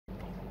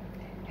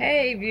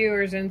Hey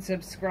viewers and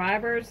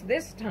subscribers,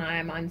 this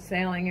time on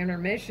Sailing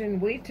Intermission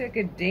we took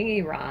a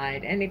dinghy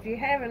ride, and if you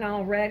haven't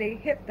already,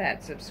 hit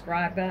that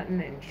subscribe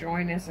button and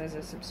join us as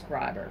a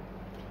subscriber.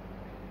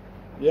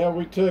 Yeah,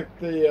 we took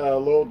the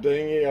little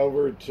dinghy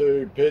over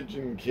to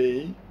Pigeon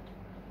Key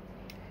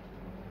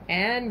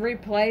and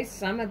replaced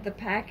some of the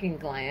packing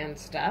gland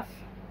stuff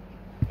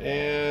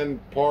and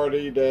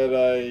partied at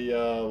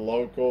a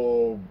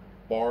local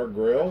bar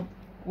grill,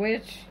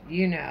 which,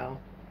 you know,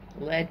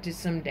 led to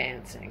some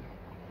dancing.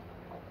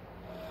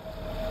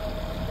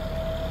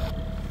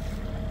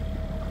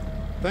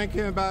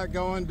 Thinking about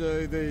going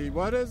to the,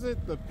 what is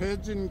it, the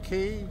Pigeon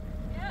Key?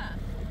 Yeah,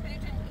 the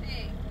Pigeon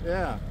Key.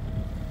 Yeah.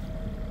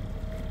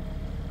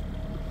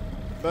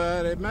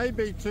 But it may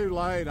be too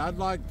late. I'd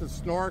like to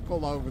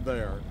snorkel over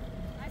there.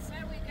 I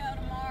said we go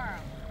tomorrow.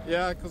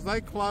 Yeah, because they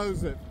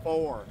close at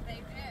 4. They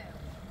do.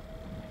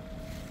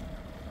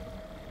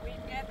 We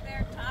get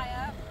there,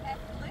 tie up, have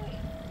to leave.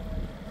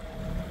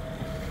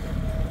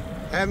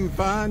 Having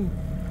fun?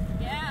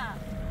 Yeah,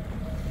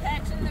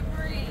 catching the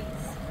breeze.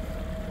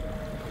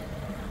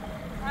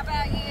 How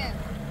about you?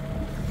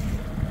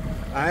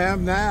 I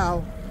am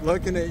now,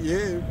 looking at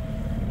you.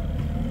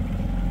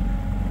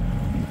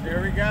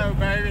 Here we go,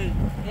 baby.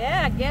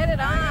 Yeah, get it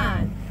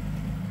on.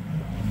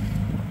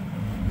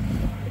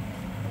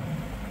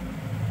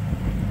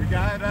 We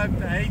got it up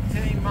to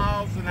 18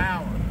 miles an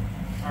hour,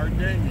 our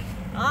dinghy.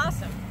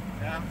 Awesome.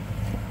 Yeah.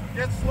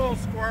 Gets a little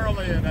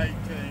squirrely at 18.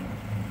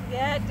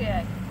 Yeah, it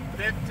did.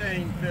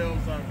 15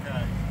 feels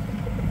okay.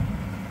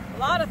 A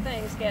lot of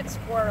things get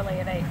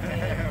squirrely at 18.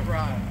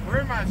 Right.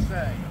 Where am I saved?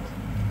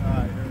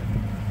 Right here.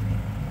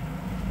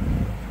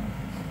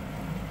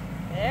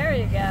 There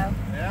you go.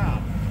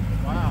 Yeah.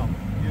 Wow.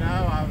 You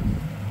know,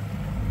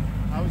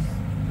 I was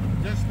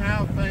just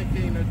now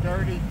thinking a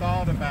dirty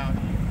thought about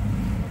you.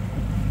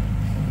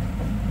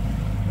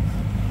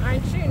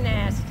 Aren't you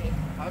nasty?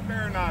 I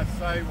better not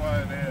say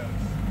what it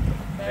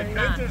is. Better It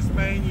not. could just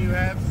mean you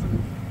have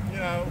some, you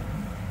know,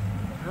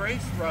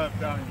 grease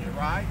rubbed on you,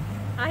 right?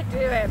 I do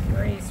have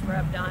grease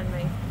rubbed on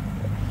me.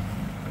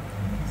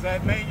 Does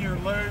that mean you're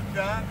lubed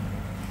up?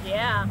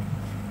 Yeah.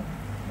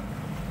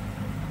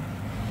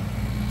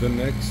 The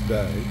next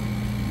day,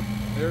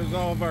 there's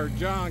all of our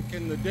junk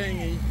in the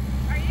dinghy.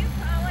 Are you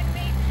calling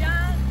me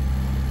junk?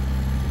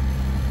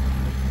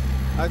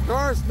 Of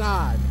course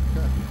not.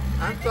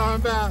 I'm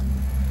talking about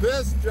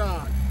this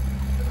junk.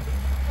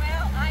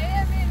 Well, I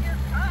am in your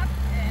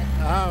cockpit.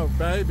 Oh,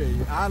 baby,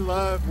 I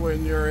love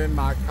when you're in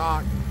my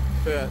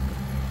cockpit.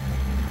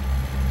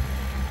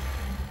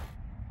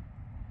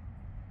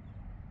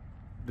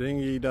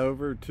 Dinghied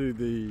over to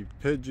the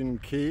Pigeon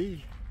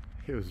Key.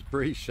 It was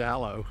pretty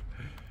shallow.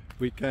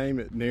 We came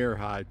at near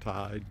high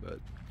tide, but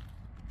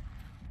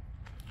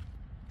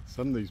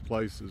some of these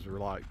places were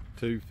like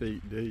 2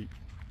 feet deep.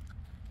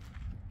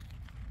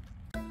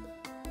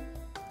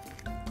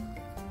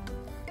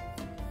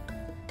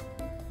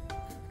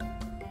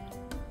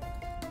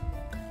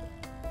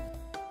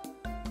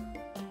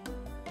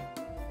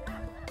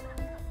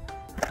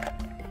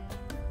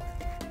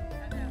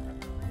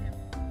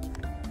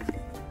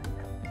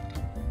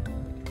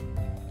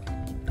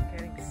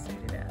 Getting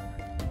suited up.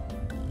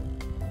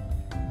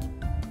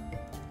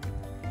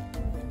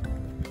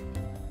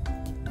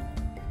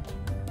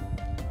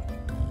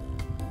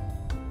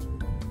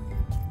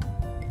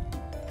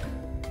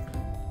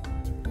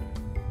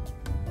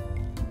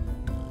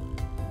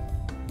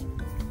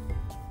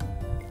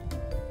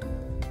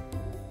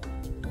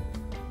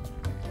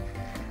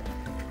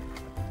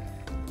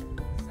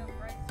 So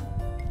graceful.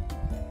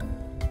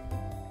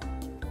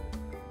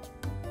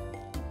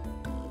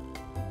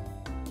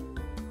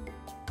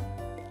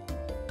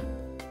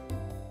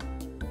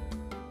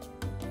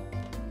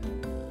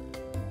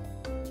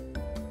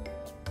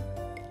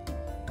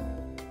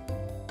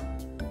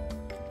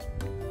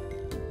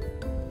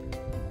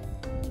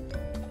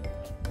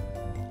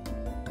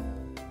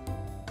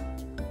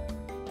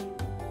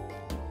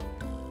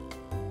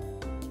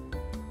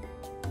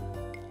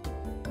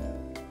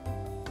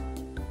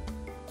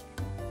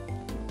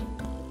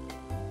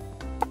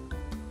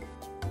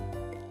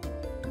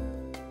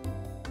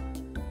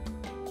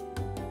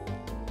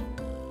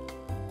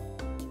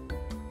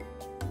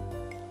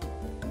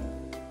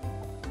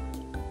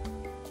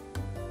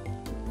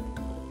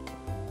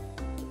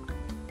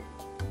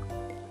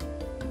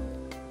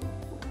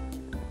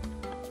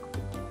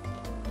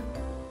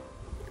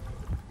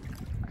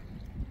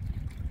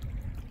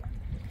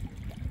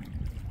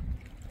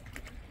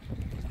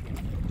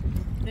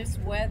 This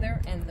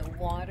weather and the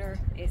water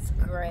is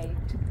great.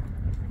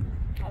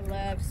 I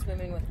love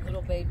swimming with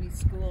little baby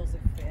schools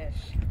of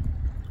fish.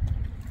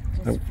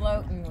 Just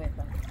floating with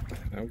them.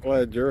 I'm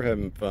glad you're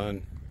having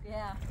fun.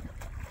 Yeah.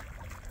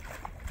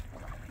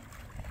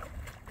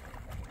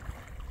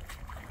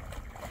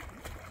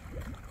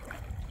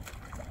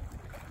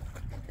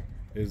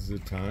 Is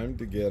it time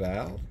to get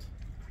out?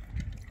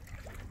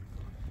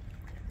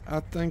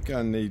 I think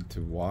I need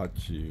to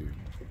watch you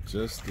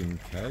just in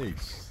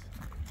case.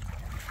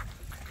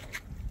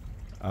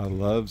 I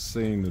love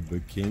seeing the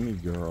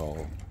bikini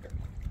girl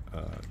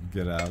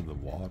get out of the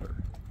water.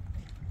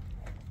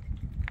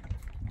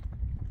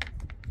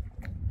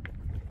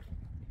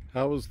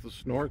 How was the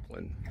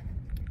snorkeling?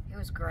 It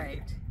was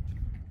great.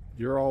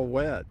 You're all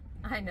wet.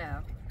 I know.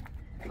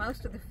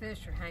 Most of the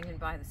fish are hanging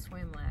by the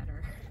swim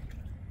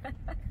ladder.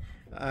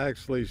 I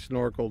actually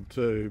snorkeled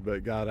too,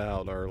 but got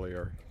out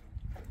earlier.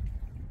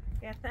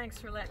 Yeah, thanks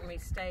for letting me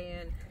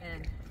stay in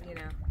and, you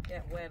know,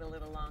 get wet a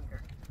little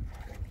longer.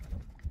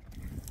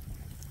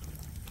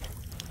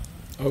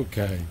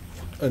 Okay,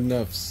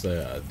 enough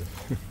said.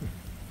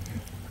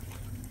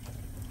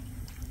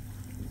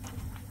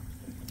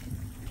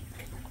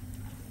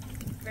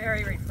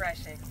 Very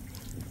refreshing.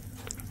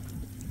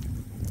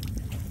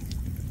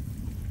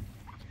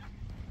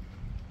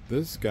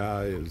 This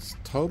guy is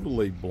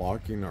totally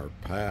blocking our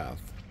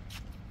path,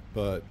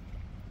 but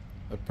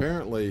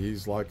apparently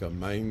he's like a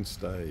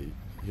mainstay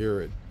here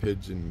at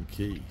Pigeon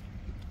Key.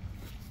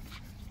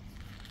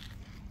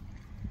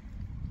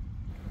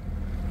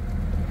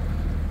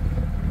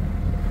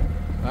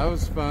 That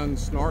was fun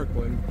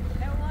snorkeling.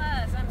 It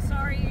was. I'm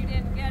sorry you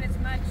didn't get as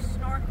much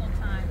snorkel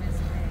time as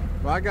me.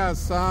 Well, I got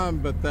some,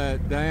 but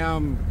that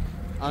damn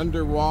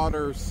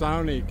underwater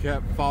Sony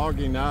kept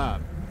fogging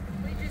up.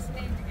 We just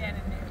need to get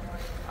a new one.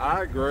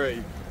 I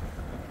agree.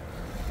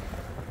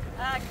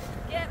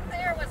 Getting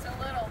there was a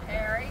little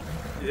hairy.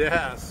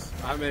 Yes.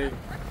 I mean,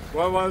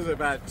 what was it,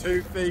 about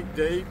 2 feet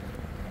deep?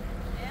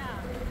 Yeah.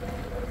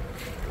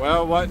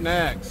 Well, what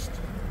next?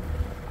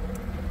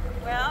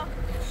 Well,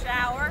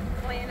 shower,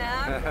 clean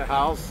up.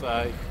 I'll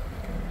say.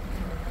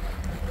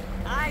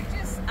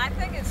 I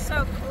think it's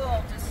so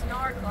cool to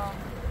snorkel,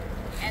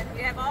 and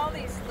you have all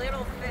these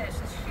little fish,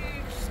 this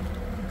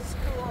huge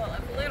school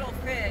of little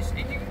fish, and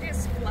you can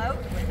just float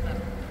with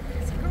them.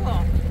 It's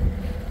cool.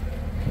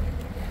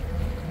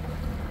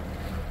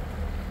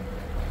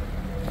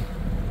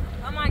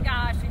 Oh my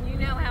gosh, and you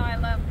know how I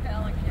love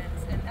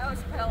pelicans, and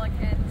those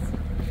pelicans,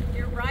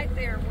 you're right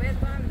there with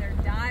them, they're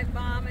dive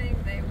bombing,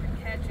 they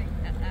were catching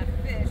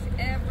a fish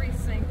every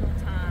single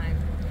time.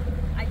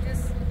 I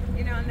just,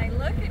 you know, and they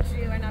look at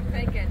you and I'm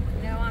thinking,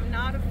 no, I'm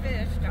not a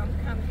fish, don't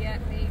come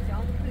get me,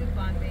 don't poop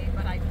on me,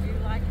 but I do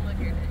like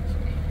looking at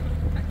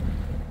you.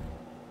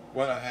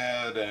 Went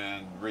ahead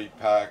and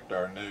repacked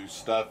our new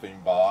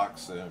stuffing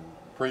box. In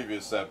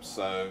previous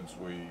episodes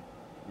we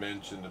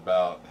mentioned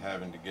about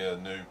having to get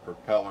a new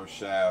propeller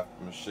shaft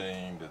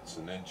machine that's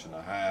 1.5 inches,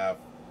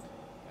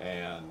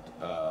 and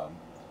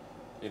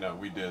you know,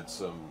 we did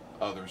some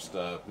other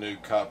stuff, new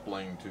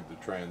coupling to the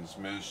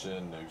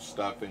transmission, new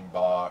stuffing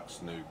box,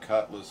 new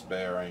cutlass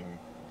bearing,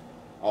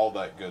 all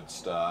that good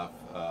stuff.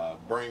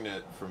 Bringing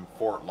it from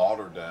Fort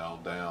Lauderdale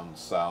down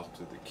south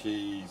to the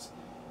Keys.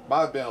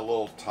 Might have been a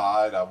little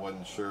tight. I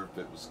wasn't sure if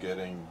it was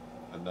getting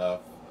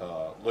enough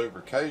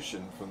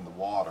lubrication from the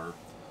water.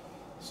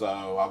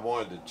 So I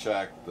wanted to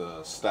check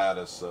the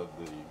status of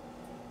the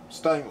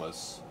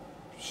stainless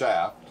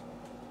shaft.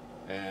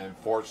 And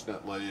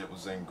fortunately it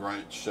was in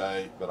great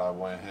shape, but I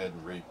went ahead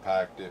and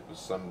repacked it with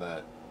some of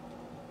that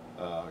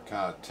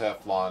kind of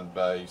Teflon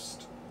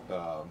based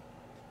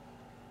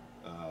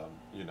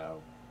you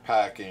know,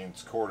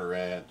 packings, 1/4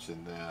 inch,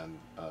 and then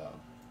a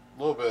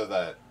little bit of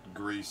that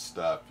grease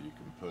stuff you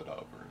can put over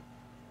it.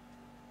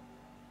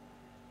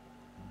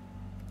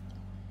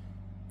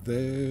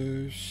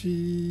 There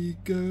she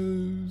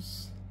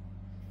goes.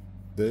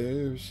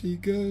 There she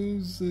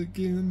goes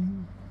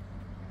again.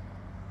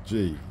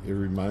 Gee, it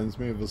reminds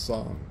me of a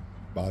song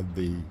by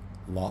the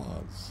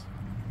Laws.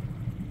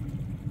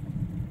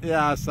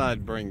 Yeah, I said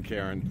I'd bring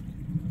Karen.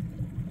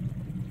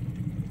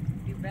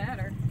 You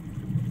better.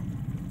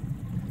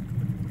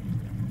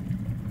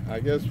 I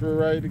guess we're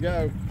ready to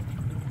go.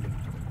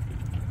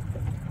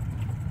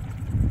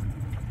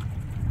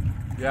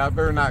 Yeah, I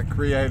better not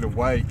create a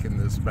wake in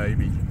this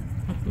baby.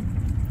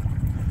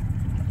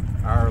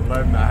 Our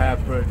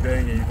 11.5 foot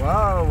dinghy.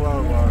 Whoa,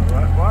 whoa, whoa,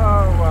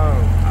 whoa, whoa.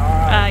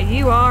 All right.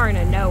 You are in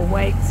a no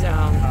wake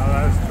zone. Oh,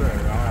 that's true.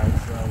 All right,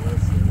 so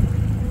listen.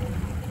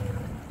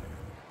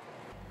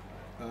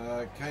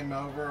 Came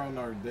over on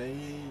our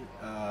dinghy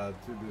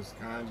to this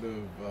kind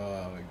of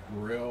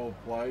grill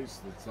place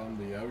that's on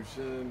the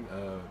ocean.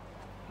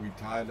 We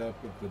tied up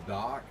at the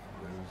dock.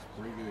 There was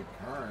pretty good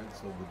current,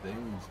 so the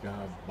dinghy's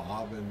kind of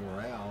bobbing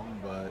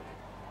around, but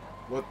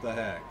what the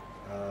heck?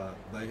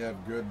 They have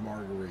good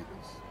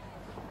margaritas.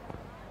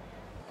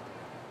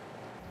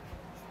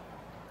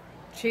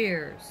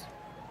 Cheers.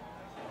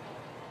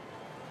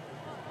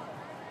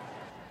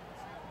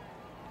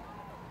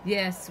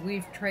 Yes,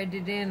 we've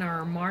traded in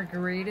our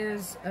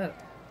margaritas,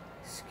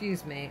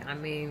 excuse me, I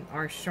mean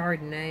our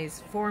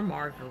Chardonnays for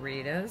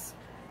margaritas.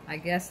 I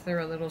guess they're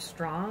a little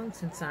strong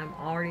since I'm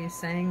already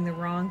saying the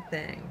wrong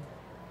thing.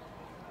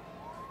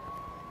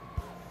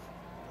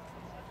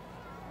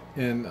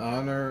 In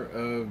honor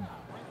of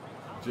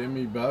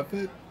Jimmy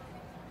Buffett,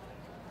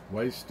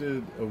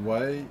 wasted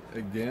away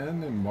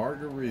again in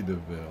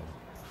Margaritaville.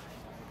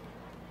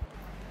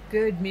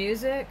 Good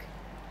music.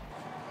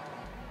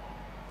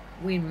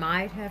 We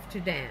might have to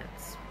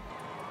dance.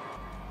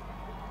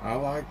 I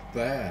like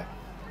that.